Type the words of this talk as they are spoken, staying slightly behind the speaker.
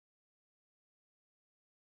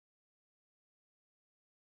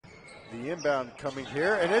The inbound coming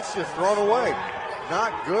here, and it's just thrown away.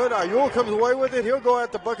 Not good. Ayuel comes away with it. He'll go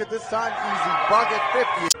at the bucket this time. Easy bucket,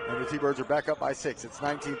 50. And the T-Birds are back up by 6. It's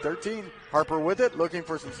 19-13. Harper with it, looking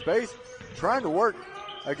for some space. Trying to work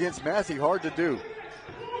against Massey. Hard to do.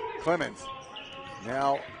 Clemens.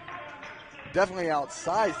 Now, definitely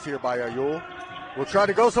outsized here by Ayuel. Will try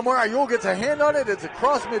to go somewhere. Ayuel gets a hand on it. It's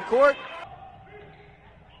across midcourt.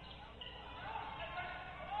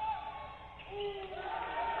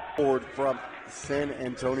 Forward from San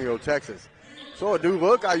Antonio, Texas. So a new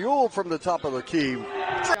look. Ayuel from the top of the key.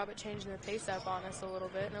 Job at changing the pace up on us a little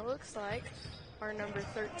bit, and it looks like our number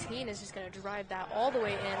 13 is just going to drive that all the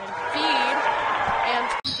way in and feed. And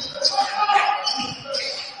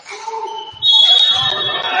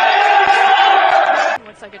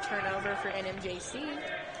looks like a turnover for NMJC.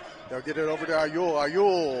 They'll get it over to Ayuel.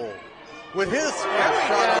 Ayuel with his first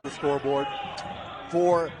shot on the scoreboard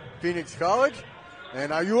for Phoenix College.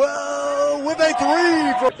 And Ayuel with a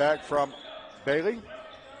 3. Back from Bailey.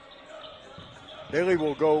 Bailey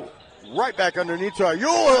will go right back underneath to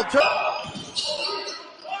Ayuel.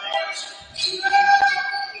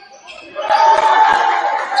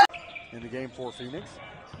 In the game for Phoenix.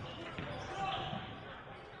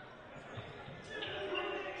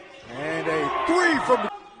 And a 3 from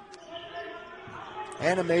the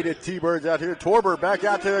animated T-Birds out here. Torber back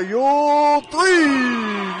out to Ayuel.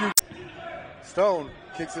 3. Stone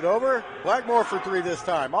kicks it over. Blackmore for 3 this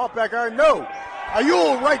time. Off back iron. No.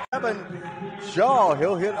 Ayuel right. Shaw,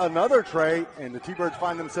 he'll hit another tray, and the T-Birds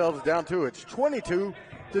find themselves down 2. It's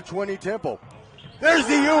 22-20 Temple. There's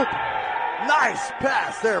the oop. Nice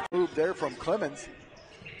pass there. Move there from Clemens.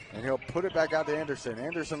 And he'll put it back out to Anderson.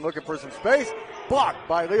 Anderson looking for some space. Blocked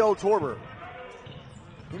by Leo Torber.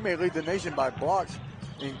 He may lead the nation by blocks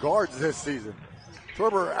in guards this season.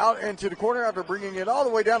 Torber out into the corner after bringing it all the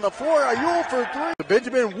way down the floor. Ayuel for 3.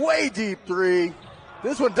 Benjamin way deep 3.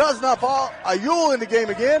 This one does not fall. Ayuel in the game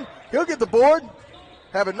again. He'll get the board,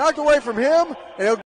 have it knocked away from him, and he'll